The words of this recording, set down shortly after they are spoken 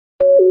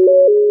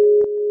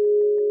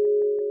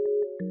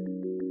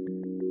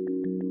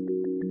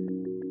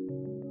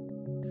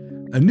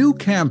A new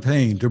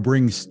campaign to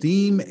bring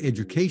STEAM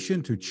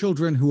education to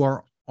children who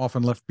are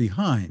often left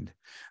behind.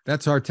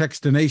 That's our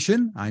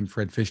Techstination. I'm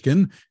Fred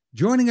Fishkin.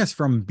 Joining us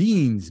from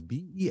beanz,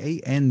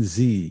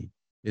 beanz,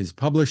 is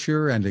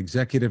publisher and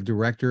executive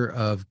director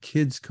of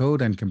Kids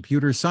Code and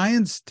Computer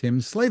Science,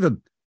 Tim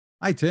Slavin.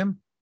 Hi, Tim.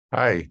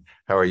 Hi,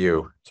 how are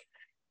you?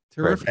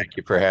 Fred, Terrific. thank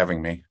you for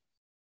having me.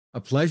 A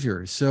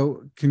pleasure.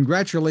 So,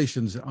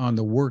 congratulations on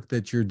the work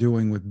that you're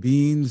doing with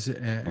beanz,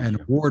 Thank an you.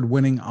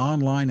 award-winning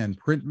online and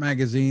print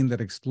magazine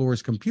that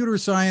explores computer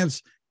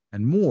science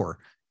and more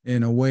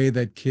in a way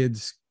that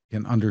kids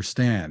can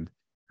understand.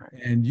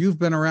 And you've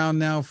been around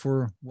now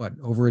for what,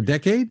 over a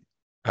decade?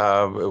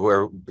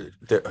 We're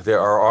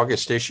our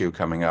August issue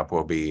coming up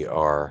will be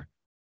our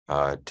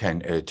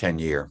 10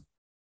 year,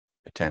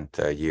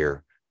 10th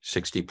year,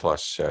 60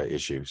 plus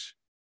issues.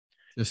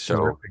 Just So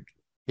terrific.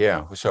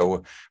 yeah,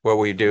 so what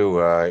we do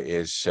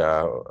is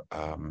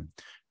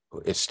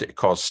it's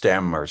called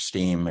STEM or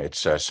STEAM.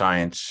 It's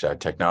science,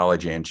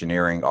 technology,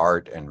 engineering,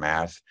 art, and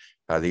math.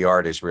 The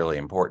art is really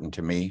important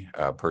to me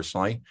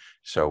personally,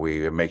 so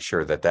we make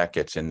sure that that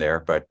gets in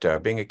there.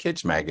 But being a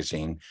kids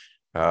magazine,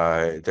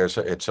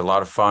 it's a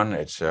lot of fun.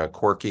 It's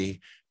quirky,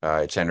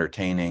 it's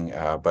entertaining,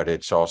 but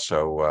it's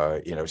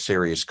also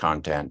serious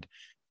content.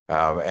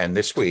 And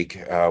this week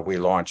we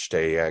launched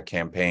a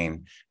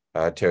campaign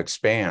to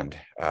expand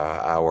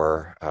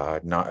our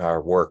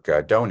work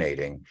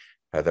donating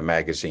the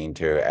magazine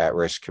to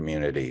at-risk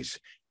communities.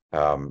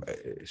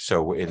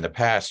 So in the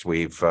past,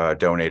 we've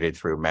donated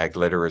through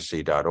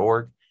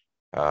magliteracy.org,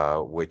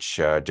 which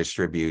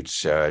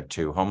distributes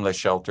to homeless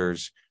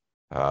shelters,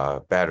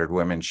 battered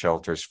women's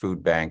shelters,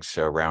 food banks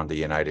around the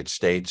United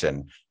States,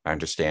 and I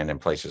understand in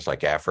places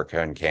like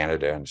Africa and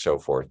Canada and so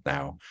forth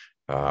now.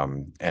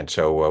 And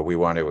so we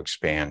want to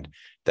expand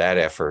that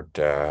effort.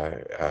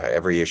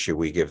 Every issue,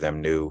 we give them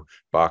new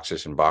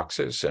boxes and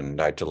boxes, and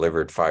I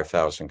delivered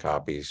 5,000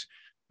 copies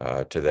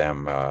to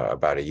them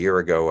about a year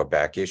ago of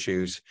back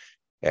issues.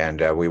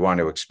 And we want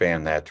to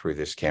expand that through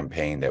this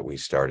campaign that we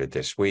started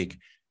this week,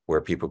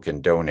 where people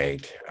can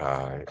donate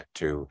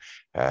to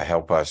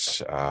help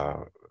us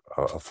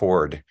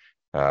afford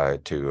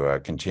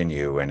to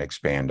continue and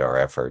expand our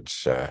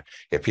efforts.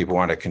 If people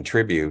want to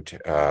contribute,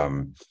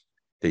 the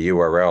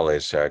URL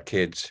is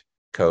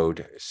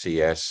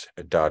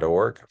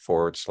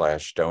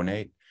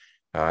kidscodecs.org/donate.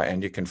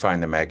 And you can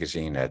find the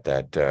magazine at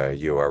that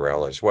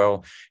URL as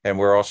well. And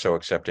we're also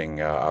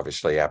accepting,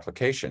 obviously,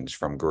 applications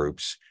from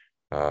groups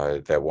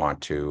that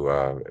want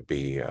to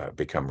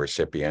become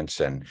recipients.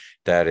 And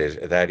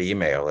that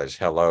email is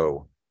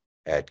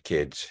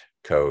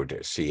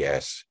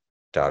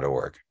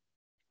hello@kidscodecs.org.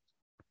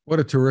 What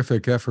a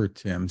terrific effort,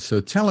 Tim.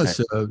 So tell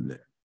us,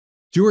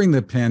 during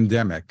the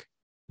pandemic,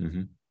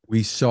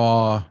 we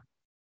saw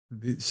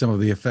some of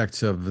the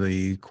effects of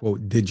the,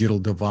 quote, digital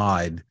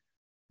divide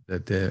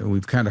that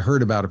we've kind of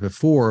heard about it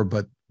before,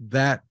 but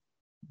that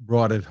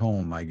brought it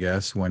home, I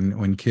guess,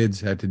 when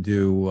kids had to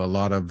do a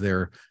lot of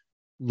their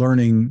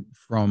learning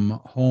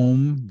from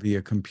home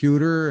via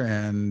computer,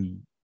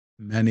 and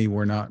many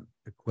were not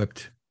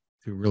equipped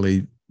to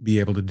really be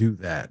able to do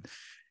that.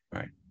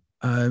 Right.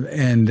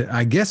 And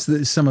I guess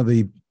that some of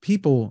the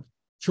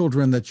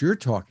children that you're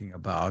talking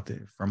about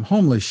from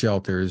homeless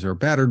shelters or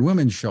battered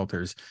women's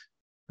shelters,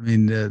 I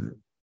mean,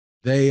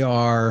 they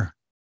are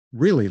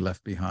really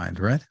left behind,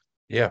 right?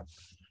 Yeah.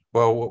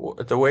 Well,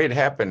 the way it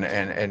happened,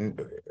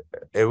 and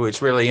it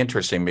was really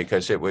interesting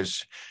because it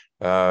was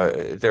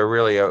there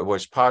really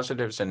was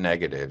positives and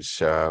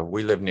negatives.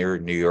 We live near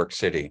New York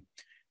City,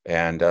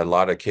 and a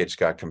lot of kids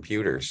got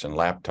computers and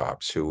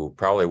laptops who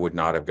probably would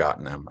not have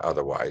gotten them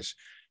otherwise.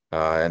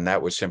 And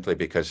that was simply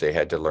because they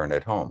had to learn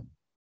at home.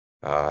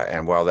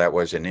 And while that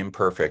was an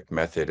imperfect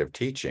method of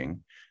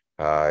teaching,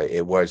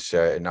 it was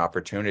an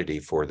opportunity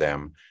for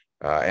them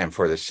and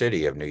for the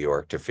city of New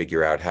York to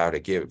figure out how to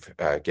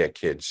get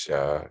kids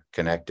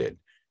connected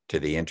to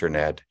the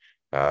internet,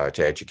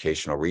 to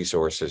educational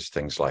resources,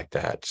 things like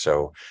that.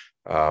 So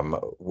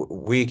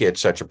we get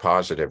such a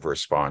positive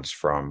response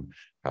from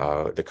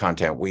the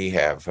content we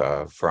have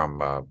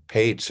from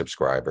paid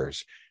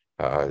subscribers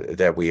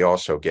that we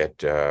also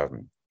get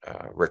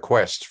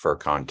requests for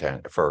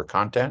content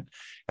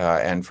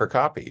and for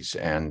copies.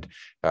 And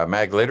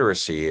Mag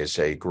Literacy is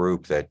a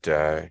group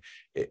that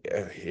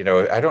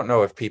I don't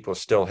know if people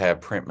still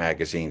have print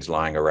magazines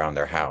lying around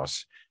their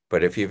house,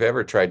 but if you've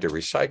ever tried to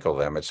recycle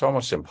them, it's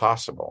almost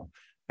impossible.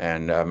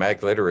 And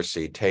Mag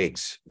Literacy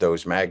takes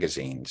those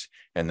magazines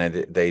and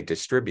then they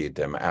distribute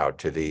them out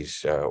to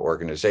these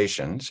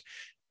organizations,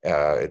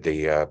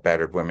 the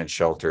battered women's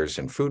shelters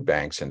and food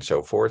banks and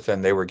so forth.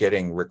 And they were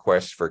getting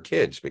requests for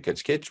kids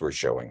because kids were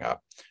showing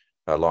up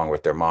along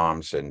with their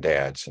moms and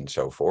dads and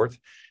so forth.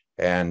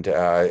 And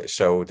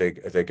so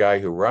the guy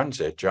who runs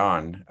it,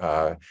 John,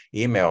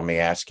 emailed me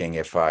asking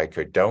if I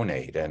could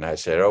donate. And I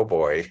said, oh,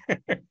 boy,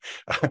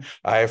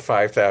 I have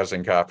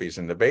 5,000 copies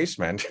in the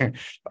basement.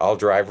 I'll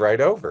drive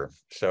right over.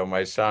 So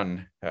my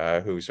son,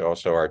 who's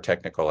also our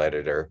technical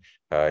editor,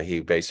 he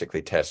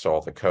basically tests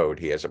all the code.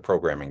 He has a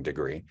programming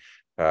degree.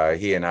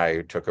 he and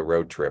I took a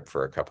road trip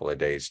for a couple of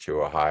days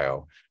to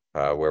Ohio,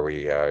 where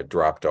we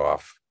dropped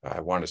off, I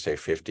want to say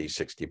 50,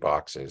 60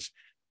 boxes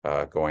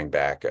going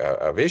back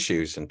of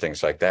issues and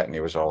things like that. And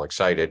he was all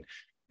excited.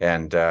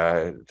 And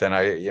then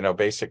I,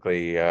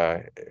 basically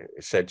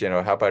said,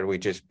 how about we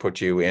just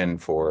put you in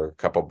for a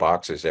couple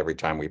boxes every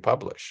time we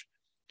publish?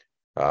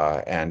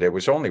 And it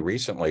was only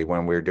recently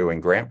when we were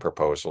doing grant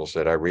proposals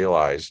that I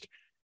realized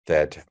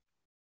that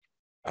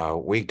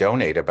we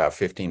donate about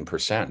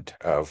 15%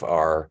 of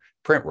our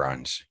print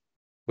runs.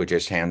 We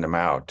just hand them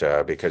out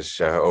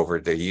because over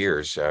the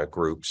years,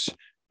 groups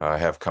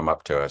have come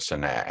up to us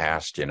and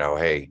asked,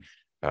 hey,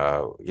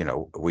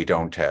 we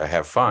don't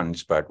have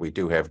funds, but we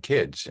do have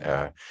kids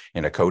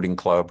in a coding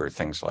club or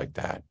things like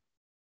that.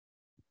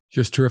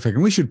 Just terrific.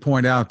 And we should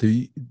point out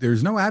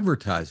there's no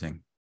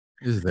advertising,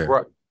 is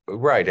there?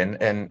 Right.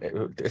 And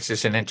this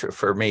is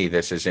for me,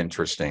 this is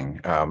interesting.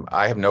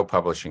 I have no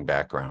publishing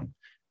background.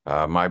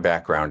 My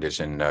background is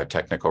in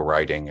technical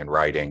writing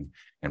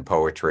and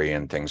poetry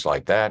and things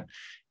like that.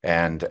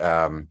 And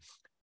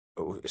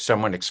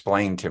someone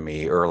explained to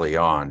me early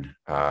on,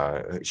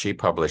 she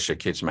published a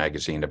kids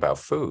magazine about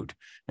food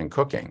and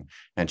cooking.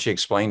 And she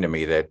explained to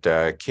me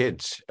that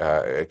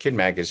kid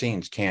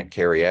magazines can't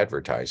carry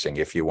advertising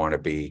if you want to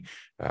be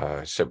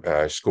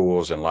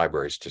schools and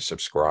libraries to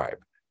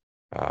subscribe,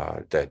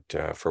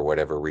 that for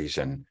whatever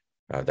reason,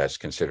 that's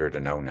considered a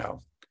no-no.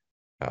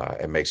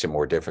 It makes it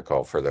more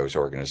difficult for those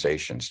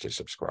organizations to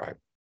subscribe.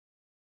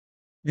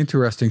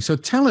 Interesting. So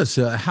tell us,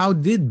 how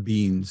did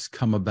beanz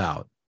come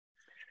about?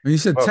 You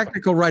said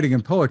technical writing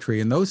and poetry,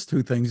 and those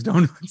two things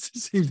don't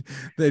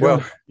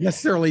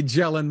necessarily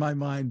gel in my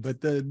mind.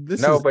 But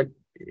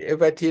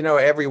but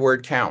every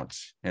word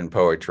counts in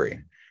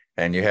poetry,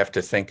 and you have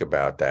to think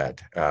about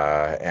that.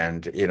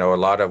 And a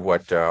lot of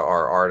what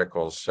our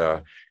articles,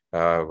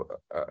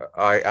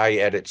 I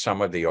edit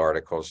some of the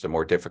articles. The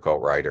more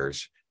difficult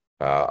writers,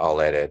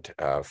 I'll edit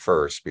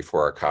first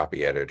before our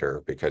copy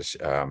editor, because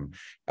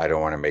I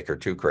don't want to make her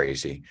too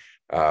crazy.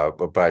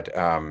 But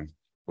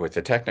with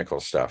the technical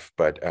stuff.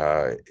 But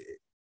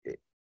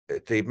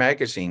the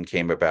magazine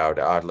came about,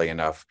 oddly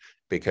enough,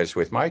 because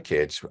with my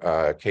kids,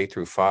 K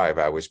through 5,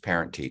 I was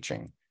parent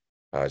teaching,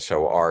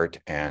 so art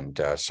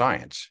and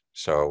science.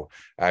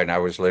 And I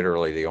was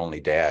literally the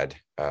only dad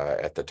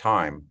at the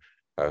time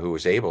who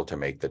was able to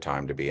make the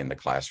time to be in the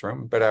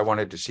classroom. But I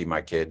wanted to see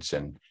my kids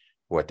and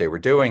what they were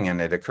doing. And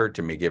it occurred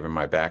to me, given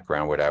my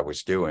background, what I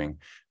was doing.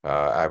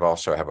 I've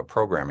also have a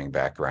programming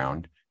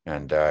background.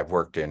 And I've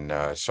worked in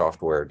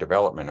software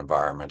development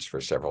environments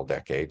for several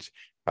decades.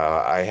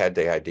 I had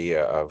the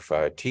idea of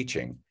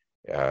teaching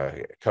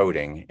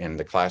coding in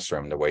the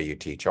classroom the way you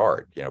teach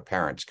art,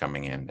 parents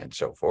coming in and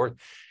so forth.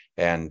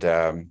 And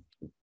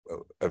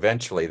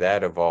eventually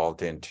that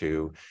evolved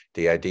into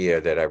the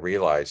idea that I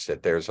realized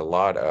that there's a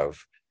lot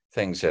of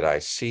things that I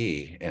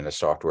see in a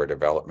software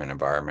development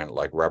environment,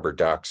 like rubber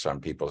ducks on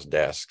people's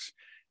desks,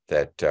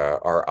 that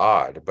are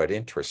odd but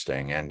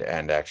interesting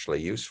and actually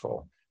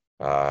useful.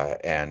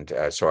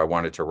 So I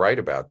wanted to write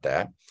about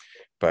that,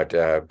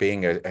 but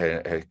being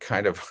a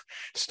kind of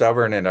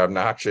stubborn and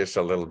obnoxious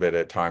a little bit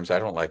at times, I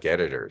don't like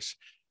editors.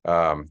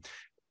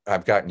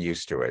 I've gotten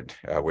used to it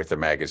with the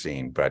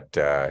magazine, but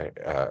at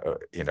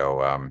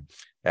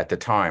the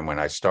time when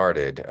I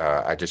started,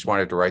 I just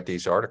wanted to write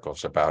these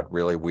articles about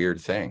really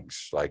weird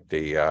things like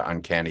the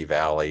uncanny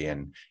valley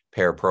and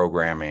pair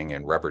programming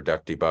and rubber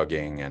duck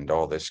debugging and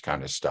all this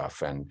kind of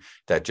stuff, and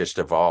that just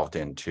evolved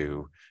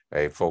into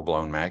a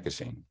full-blown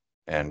magazine.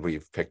 And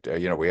we've picked,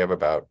 we have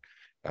about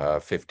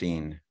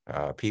 15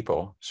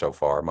 people so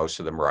far, most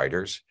of them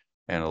writers,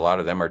 and a lot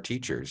of them are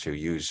teachers who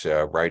use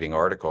writing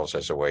articles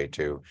as a way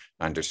to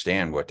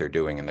understand what they're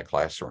doing in the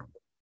classroom.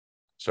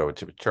 So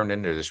it turned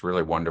into this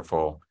really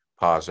wonderful,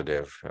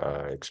 positive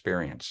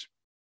experience.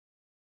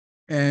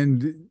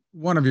 And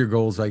one of your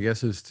goals, I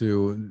guess, is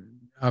to,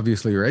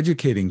 obviously, you're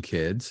educating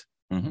kids,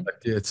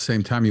 but at the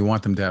same time, you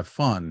want them to have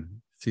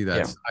fun, see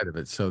that side of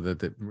it, so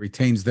that it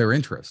retains their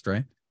interest,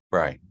 right?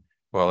 Right.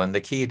 Well, and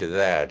the key to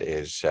that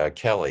is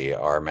Kelly,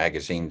 our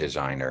magazine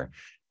designer,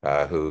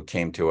 who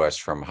came to us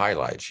from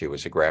Highlights. She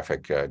was a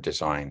graphic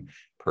design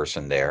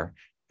person there.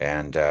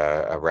 And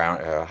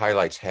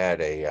Highlights had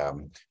a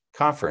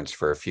conference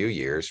for a few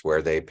years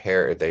where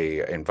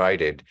they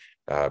invited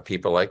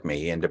people like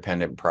me,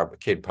 independent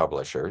kid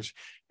publishers.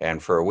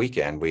 And for a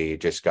weekend, we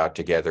just got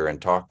together and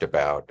talked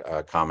about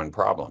common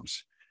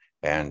problems.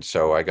 And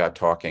so I got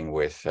talking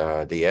with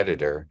the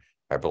editor,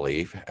 I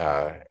believe,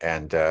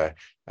 and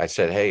I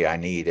said, hey, I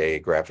need a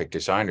graphic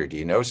designer. Do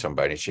you know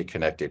somebody? She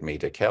connected me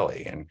to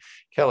Kelly. And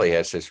Kelly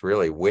has this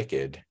really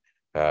wicked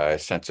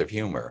sense of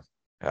humor.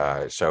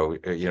 So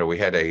we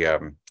had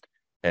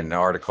an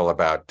article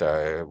about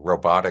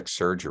robotic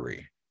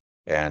surgery.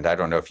 And I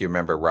don't know if you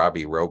remember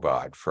Robbie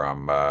Robot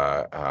from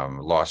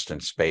Lost in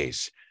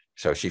Space.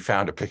 So she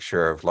found a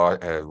picture of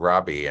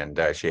Robbie, and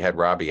she had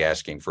Robbie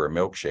asking for a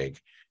milkshake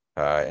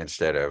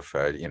instead of,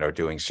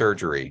 doing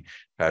surgery,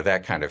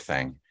 that kind of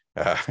thing.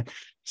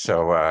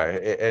 So,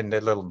 and the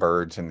little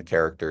birds and the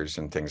characters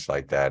and things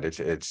like that.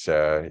 It's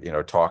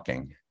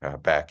talking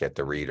back at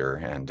the reader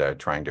and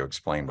trying to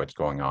explain what's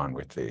going on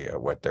with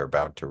what they're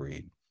about to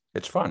read.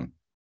 It's fun.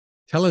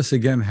 Tell us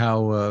again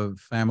how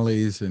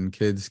families and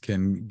kids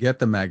can get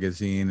the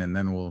magazine, and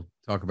then we'll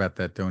talk about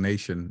that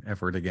donation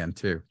effort again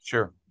too.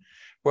 Sure.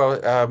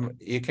 Well,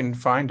 you can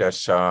find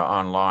us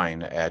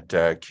online at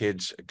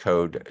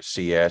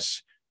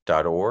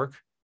kidscodecs.org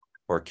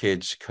or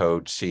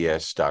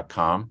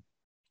kidscodecs.com.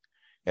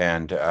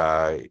 And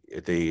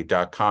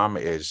the .com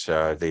is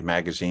the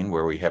magazine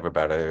where we have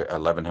about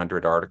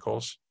 1,100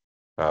 articles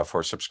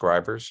for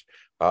subscribers.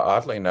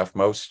 Oddly enough,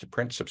 most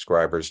print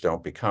subscribers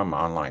don't become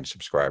online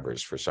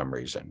subscribers for some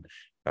reason.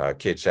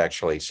 Kids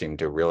actually seem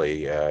to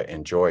really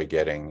enjoy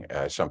getting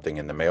something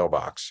in the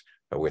mailbox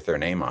with their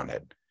name on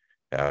it.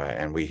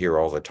 And we hear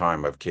all the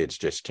time of kids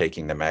just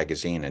taking the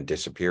magazine and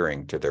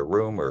disappearing to their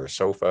room or a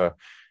sofa,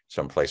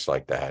 someplace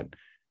like that.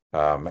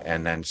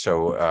 And then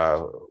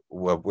so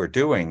what we're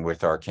doing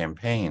with our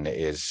campaign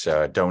is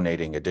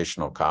donating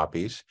additional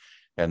copies.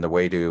 And the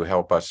way to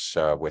help us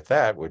with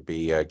that would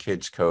be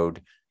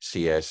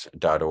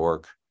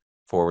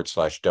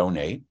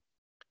kidscodecs.org/donate.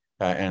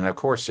 And of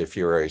course, if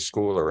you're a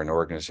school or an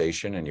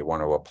organization and you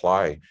want to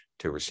apply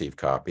to receive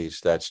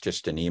copies, that's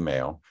just an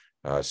email.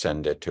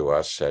 Send it to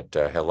us at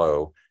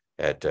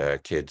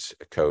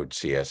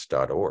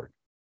hello@kidscodecs.org.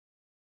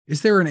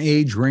 Is there an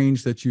age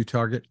range that you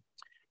target?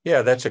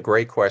 Yeah, that's a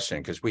great question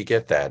because we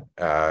get that.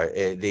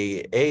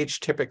 The age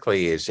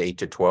typically is 8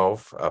 to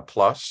 12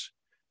 plus.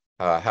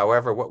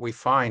 However, what I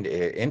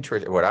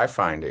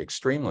find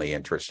extremely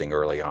interesting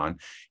early on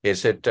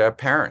is that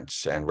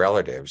parents and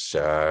relatives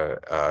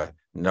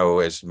know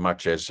as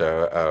much as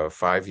a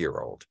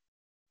 5-year-old.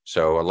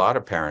 So a lot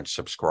of parents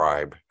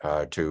subscribe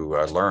to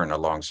learn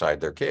alongside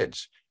their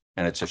kids,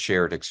 and it's a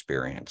shared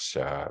experience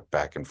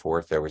back and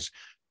forth. There was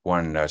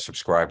one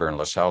subscriber in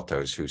Los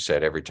Altos who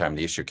said every time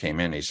the issue came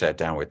in, he sat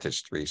down with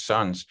his 3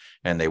 sons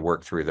and they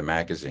worked through the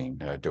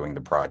magazine doing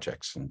the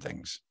projects and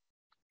things.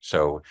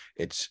 So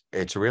it's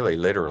really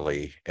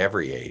literally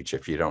every age.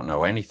 If you don't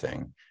know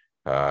anything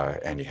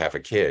and you have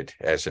a kid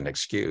as an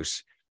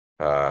excuse,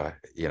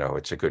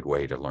 it's a good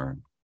way to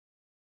learn.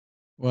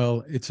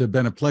 Well, it's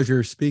been a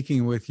pleasure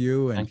speaking with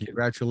you, and Thank you.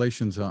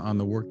 congratulations on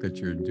the work that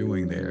you're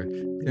doing there.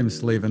 Tim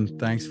Slavin,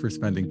 thanks for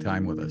spending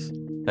time with us.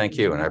 Thank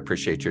you, and I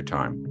appreciate your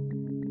time.